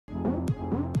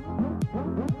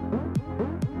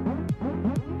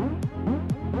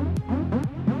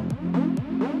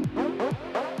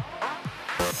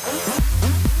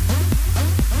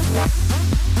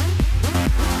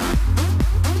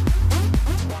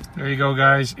There you go,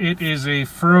 guys. It is a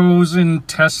frozen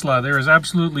Tesla. There is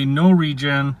absolutely no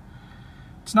regen.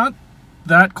 It's not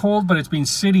that cold, but it's been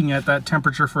sitting at that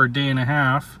temperature for a day and a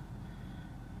half.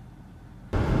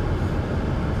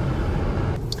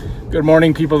 Good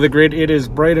morning, people of the grid. It is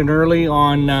bright and early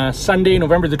on Sunday,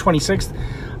 November the 26th.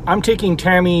 I'm taking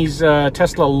Tammy's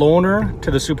Tesla loaner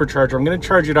to the supercharger. I'm going to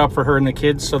charge it up for her and the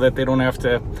kids so that they don't have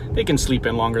to, they can sleep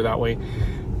in longer that way.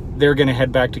 They're going to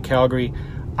head back to Calgary.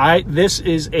 This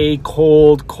is a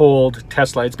cold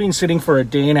Tesla. It's been sitting for a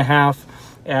day and a half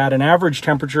at an average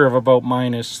temperature of about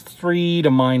 -3 to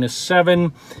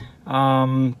 -7.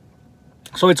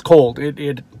 So it's cold.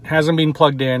 It hasn't been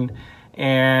plugged in,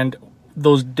 and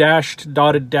those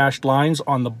dotted dashed lines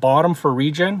on the bottom for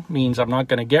regen means I'm not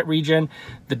going to get regen.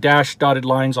 The dashed dotted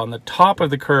lines on the top of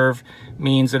the curve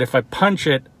means that if I punch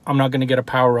it, I'm not going to get a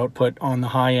power output on the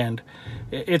high end.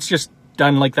 It's just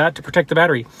done like that to protect the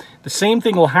battery. The same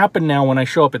thing will happen now when I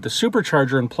show up at the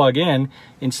supercharger and plug in.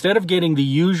 Instead of getting the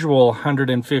usual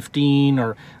 115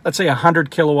 or let's say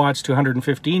 100 kilowatts to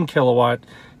 115 kilowatt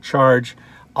charge,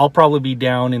 I'll probably be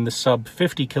down in the sub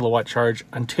 50 kilowatt charge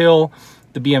until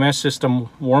the BMS system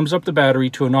warms up the battery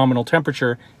to a nominal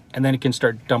temperature, and then it can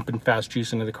start dumping fast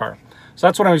juice into the car. So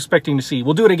that's what I'm expecting to see.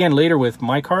 We'll do it again later with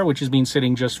my car, which has been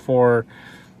sitting just for,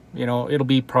 you know, it'll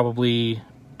be probably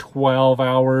 12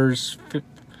 hours,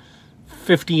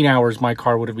 15 hours my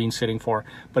car would have been sitting for,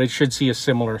 but it should see a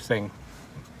similar thing.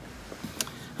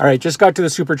 All right, just got to the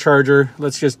supercharger.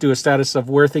 Let's just do a status of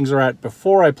where things are at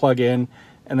before I plug in,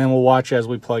 and then we'll watch as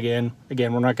we plug in.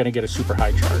 Again, we're not going to get a super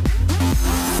high charge.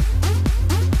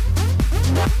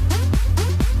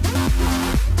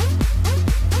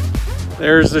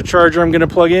 There's the charger I'm going to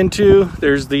plug into.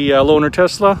 There's the loaner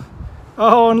Tesla.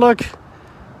 Oh, and look,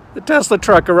 the Tesla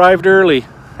truck arrived early.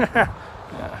 Yeah.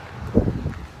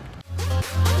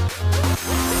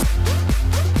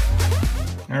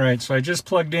 All right, so I just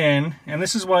plugged in, and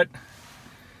this is what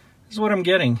I'm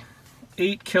getting.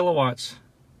 8 kilowatts.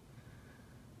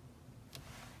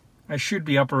 I should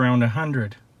be up around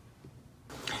 100.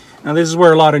 Now this is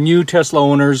where a lot of new Tesla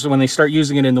owners, when they start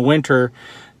using it in the winter,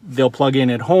 they'll plug in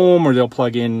at home or they'll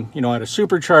plug in, you know, at a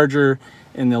supercharger,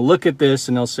 and they'll look at this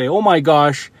and they'll say, oh my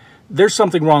gosh, there's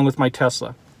something wrong with my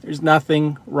Tesla. There's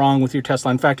nothing wrong with your Tesla.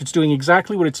 In fact, it's doing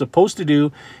exactly what it's supposed to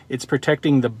do. It's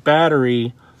protecting the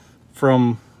battery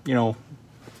from, you know,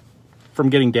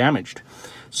 from getting damaged.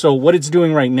 So what it's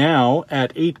doing right now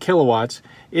at 8 kilowatts,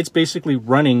 it's basically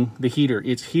running the heater.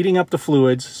 It's heating up the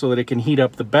fluids so that it can heat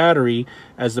up the battery.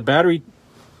 As the battery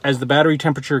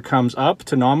temperature comes up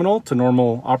to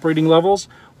normal operating levels,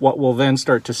 what we'll then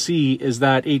start to see is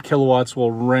that 8 kilowatts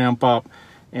will ramp up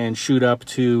and shoot up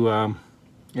to,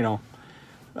 you know,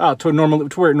 to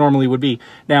where it normally would be.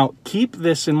 Now, keep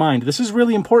this in mind. This is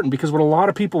really important because what a lot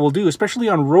of people will do, especially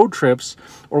on road trips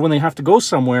or when they have to go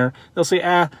somewhere, they'll say,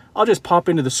 I'll just pop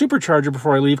into the supercharger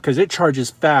before I leave because it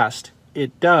charges fast.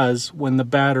 It does when the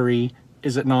battery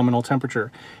is at nominal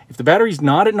temperature. If the battery's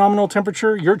not at nominal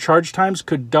temperature, your charge times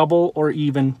could double or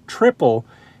even triple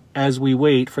as we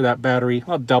wait for that battery,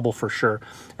 well, double for sure,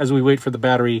 as we wait for the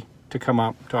battery to come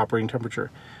up to operating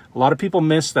temperature. A lot of people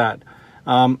miss that.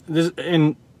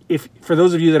 And if for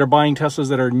those of you that are buying Teslas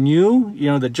that are new, you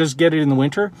know, that just get it in the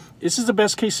winter, this is the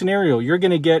best case scenario. You're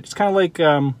going to get, it's kind of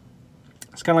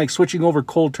like switching over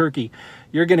cold turkey.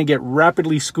 You're going to get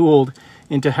rapidly schooled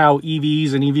into how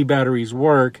EVs and EV batteries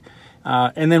work.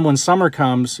 And then when summer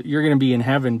comes, you're going to be in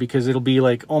heaven because it'll be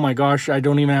like, oh my gosh, I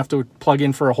don't even have to plug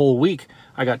in for a whole week.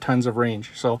 I got tons of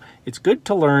range. So it's good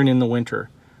to learn in the winter.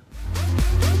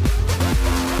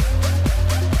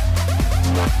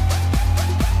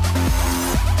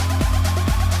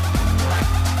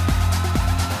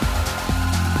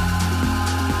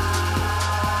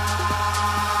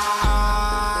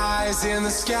 In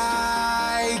the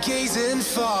sky, gazing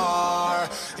far.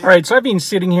 All right, so I've been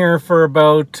sitting here for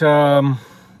about,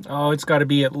 it's got to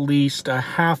be at least a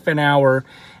half an hour,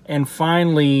 and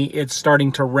finally it's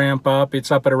starting to ramp up.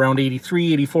 It's up at around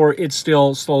 83, 84. It's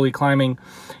still slowly climbing.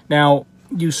 Now,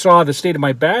 you saw the state of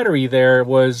my battery there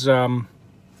was,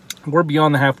 we're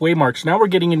beyond the halfway mark. So now we're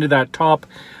getting into that top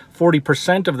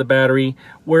 40% of the battery,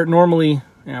 where normally,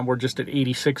 we're just at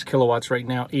 86 kilowatts right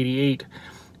now, 88.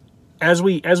 As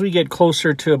we get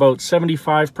closer to about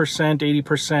 75%,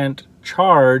 80%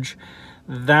 charge,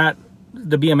 that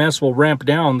the BMS will ramp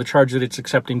down the charge that it's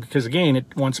accepting because, again,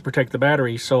 it wants to protect the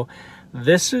battery. So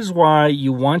this is why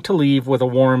you want to leave with a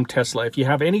warm Tesla. If you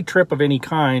have any trip of any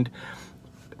kind,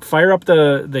 fire up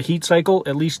the heat cycle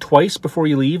at least twice before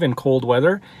you leave in cold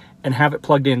weather and have it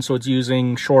plugged in so it's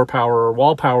using shore power or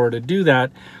wall power to do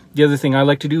that. The other thing I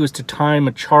like to do is to time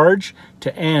a charge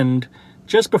to end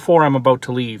just before I'm about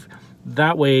to leave.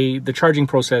 That way the charging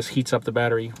process heats up the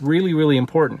battery. Really, really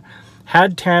important.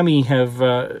 Had Tammy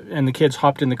and the kids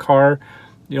hopped in the car,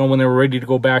 you know, when they were ready to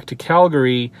go back to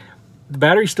Calgary, the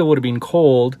battery still would have been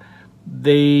cold.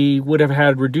 They would have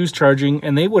had reduced charging,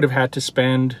 and they would have had to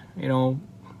spend, you know,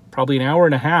 probably an hour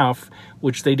and a half,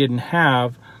 which they didn't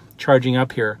have, charging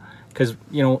up here. Because,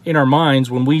 you know, in our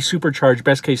minds, when we supercharge,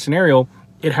 best case scenario,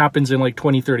 it happens in like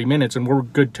 20-30 minutes and we're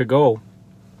good to go,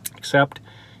 except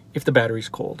if the battery's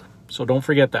cold. So don't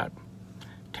forget that.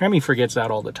 Tammy forgets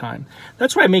that all the time.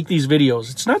 That's why I make these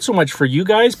videos. It's not so much for you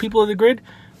guys, people of the grid.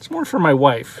 It's more for my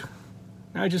wife.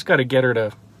 Now I just got to get her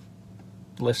to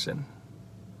listen.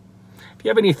 If you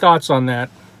have any thoughts on that,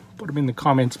 put them in the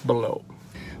comments below.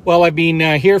 Well, I've been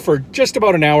here for just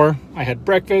about an hour. I had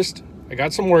breakfast. I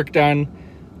got some work done.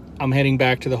 I'm heading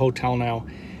back to the hotel now.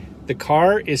 The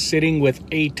car is sitting with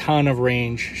a ton of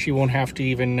range. She won't have to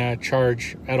even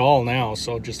charge at all now.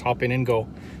 So just hop in and go.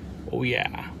 Oh,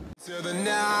 yeah. To the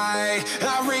night,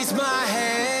 I raise my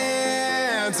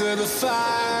hand to the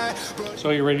fire.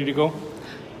 So you ready to go?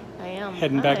 I am.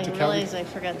 Heading back to Calgary? I realized I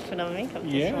forgot to put on makeup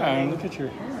this morning. Look at your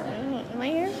hair. My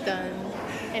hair's done.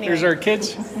 Anyway. Here's our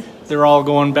kids. They're all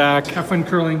going back. Have fun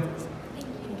curling.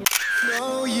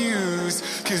 No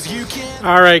use, 'cause you can't.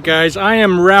 All right, guys, I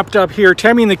am wrapped up here.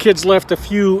 Tammy and the kids left a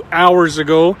few hours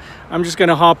ago. I'm just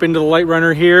gonna hop into the Light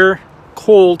Runner here,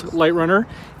 cold Light Runner,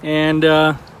 and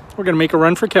we're gonna make a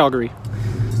run for Calgary.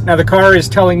 Now the car is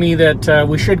telling me that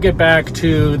we should get back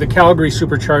to the Calgary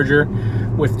supercharger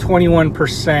with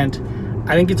 21%.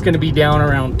 I think it's gonna be down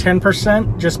around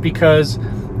 10% just because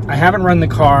I haven't run the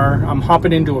car. I'm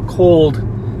hopping into a cold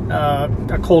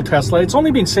Tesla. It's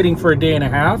only been sitting for a day and a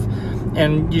half,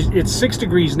 and it's 6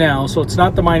 degrees now, so it's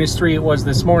not the -3 it was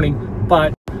this morning,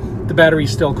 but the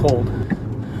battery's still cold.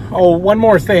 Oh, one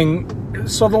more thing.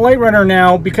 So the Light Runner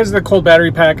now, because of the cold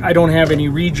battery pack, I don't have any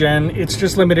regen. It's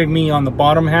just limited me on the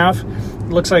bottom half. It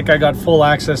looks like I got full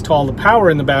access to all the power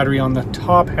in the battery on the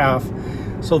top half,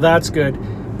 so that's good.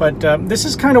 But this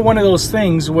is kind of one of those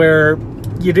things where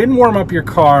you didn't warm up your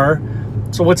car,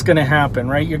 so what's going to happen,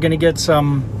 right? You're going to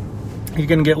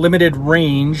get limited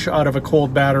range out of a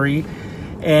cold battery.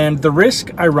 And the risk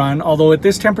I run, although at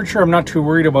this temperature I'm not too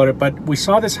worried about it, but we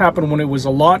saw this happen when it was a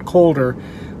lot colder.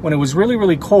 When it was really,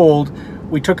 really cold,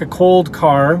 we took a cold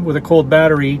car with a cold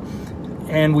battery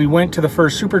and we went to the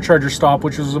first supercharger stop,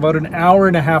 which was about an hour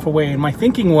and a half away. And my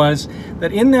thinking was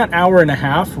that in that hour and a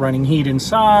half, running heat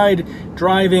inside,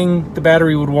 driving, the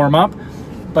battery would warm up.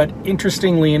 But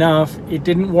interestingly enough, it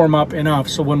didn't warm up enough.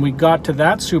 So when we got to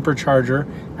that supercharger,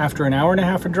 after an hour and a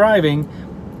half of driving,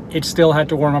 it still had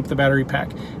to warm up the battery pack.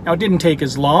 Now, it didn't take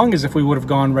as long as if we would have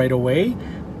gone right away,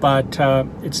 but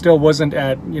it still wasn't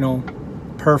at, you know,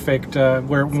 perfect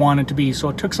where it wanted to be. So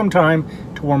it took some time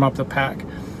to warm up the pack.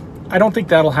 I don't think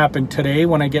that'll happen today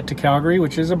when I get to Calgary,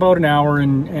 which is about an hour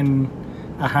and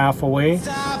a half away.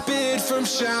 Stop it from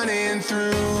shining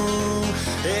through.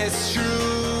 It's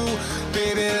true,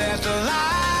 baby, let the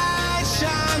light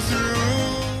shine through.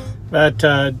 That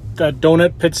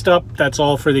donut pit stop, that's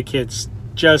all for the kids.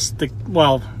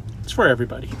 Well, it's for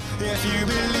everybody. If you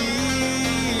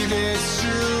believe it's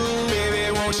true,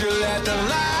 baby, won't you let the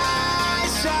light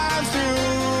shine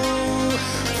through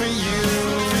for you,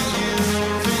 for you,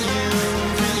 for you,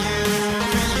 for you,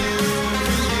 for you,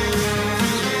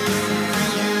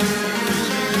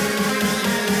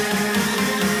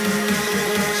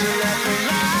 won't you let the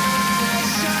light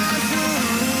shine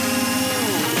through?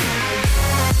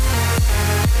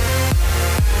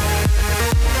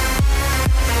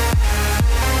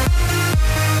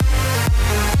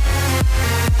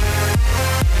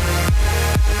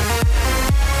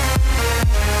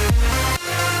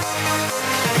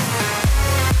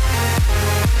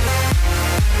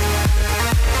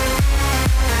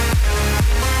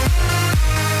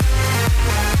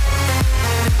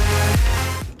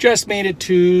 Just made it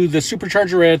to the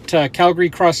supercharger at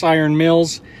Calgary Cross Iron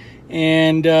Mills,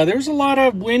 and there's a lot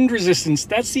of wind resistance.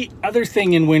 That's the other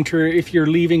thing in winter. If you're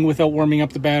leaving without warming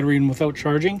up the battery and without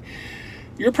charging,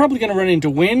 you're probably going to run into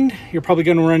wind. You're probably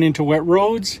going to run into wet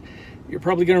roads. You're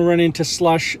probably going to run into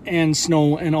slush and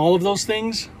snow, and all of those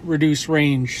things reduce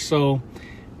range. So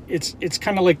it's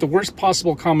kind of like the worst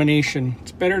possible combination.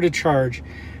 It's better to charge.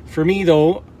 For me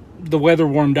though, the weather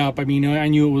warmed up. I mean, I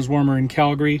knew it was warmer in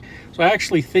Calgary. So I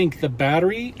actually think the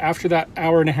battery, after that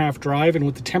hour and a half drive, and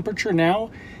with the temperature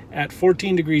now at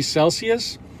 14 degrees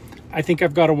Celsius, I think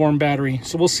I've got a warm battery.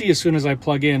 So we'll see as soon as I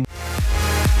plug in.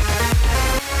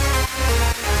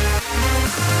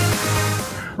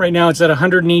 Right now it's at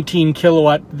 118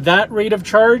 kilowatt. That rate of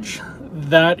charge,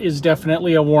 that is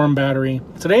definitely a warm battery.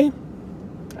 Today,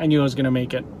 I knew I was going to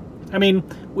make it. I mean,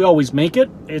 we always make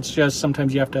it. It's just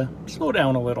sometimes you have to slow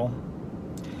down a little.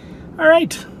 All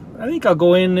right. I think I'll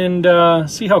go in and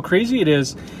see how crazy it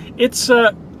is. It's,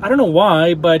 I don't know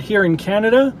why, but here in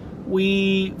Canada,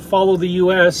 we follow the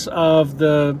US of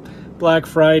the Black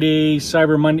Friday,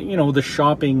 Cyber Monday, you know, the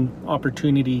shopping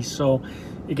opportunities. So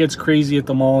it gets crazy at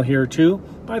the mall here too.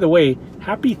 By the way,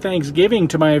 happy Thanksgiving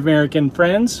to my American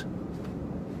friends.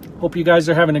 Hope you guys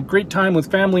are having a great time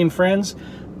with family and friends.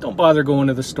 Don't bother going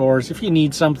to the stores. If you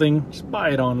need something, just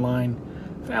buy it online.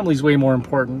 Family's way more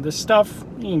important. This stuff,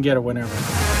 you can get it whenever.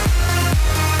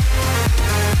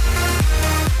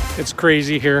 It's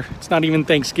crazy here. It's not even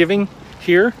Thanksgiving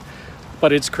here,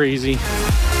 but it's crazy.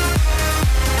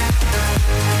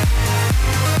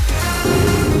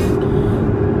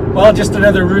 Well, just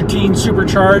another routine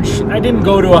supercharge. I didn't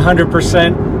go to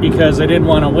 100% because I didn't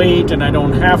want to wait, and I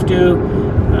don't have to.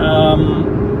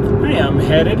 I am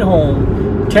headed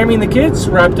home. Tammy and the kids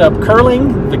wrapped up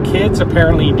curling. The kids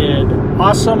apparently did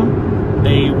awesome.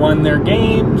 They won their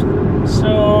games.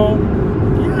 So,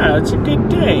 yeah, it's a good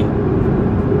day.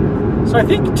 So I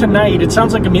think tonight, it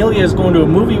sounds like Amelia is going to a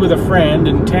movie with a friend,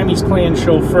 and Tammy's playing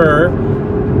chauffeur.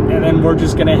 And then we're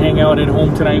just going to hang out at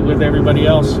home tonight with everybody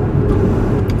else.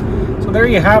 So there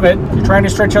you have it. If you're trying to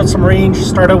stretch out some range,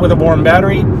 start out with a warm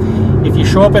battery. If you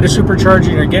show up at a supercharger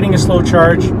and you're getting a slow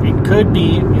charge, it could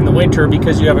be in the winter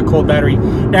because you have a cold battery.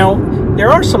 Now, there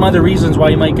are some other reasons why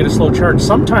you might get a slow charge.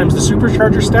 Sometimes the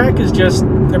supercharger stack is just,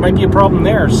 there might be a problem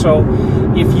there. So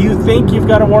if you think you've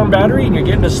got a warm battery and you're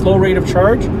getting a slow rate of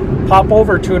charge, pop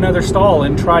over to another stall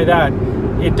and try that.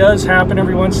 It does happen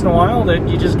every once in a while that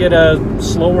you just get a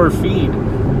slower feed.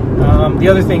 The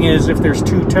other thing is, if there's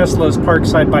two Teslas parked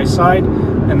side by side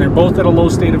and they're both at a low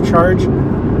state of charge,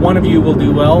 one of you will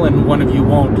do well and one of you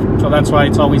won't. So that's why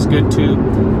it's always good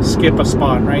to skip a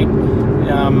spot, right?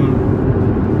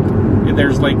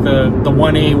 There's like the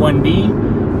 1A,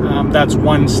 1B, that's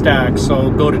one stack.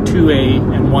 So go to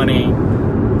 2A and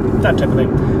 1A, that type of thing.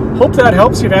 Hope that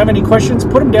helps. If you have any questions,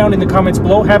 put them down in the comments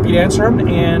below. Happy to answer them.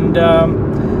 And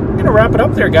I'm going to wrap it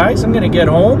up there, guys. I'm going to get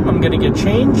home. I'm going to get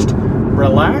changed,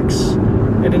 relax,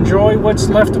 and enjoy what's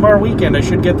left of our weekend. I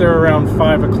should get there around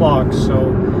 5 o'clock.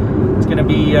 So it's going to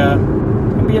be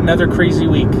another crazy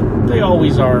week. They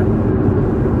always are.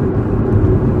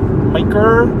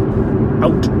 Miker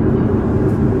out.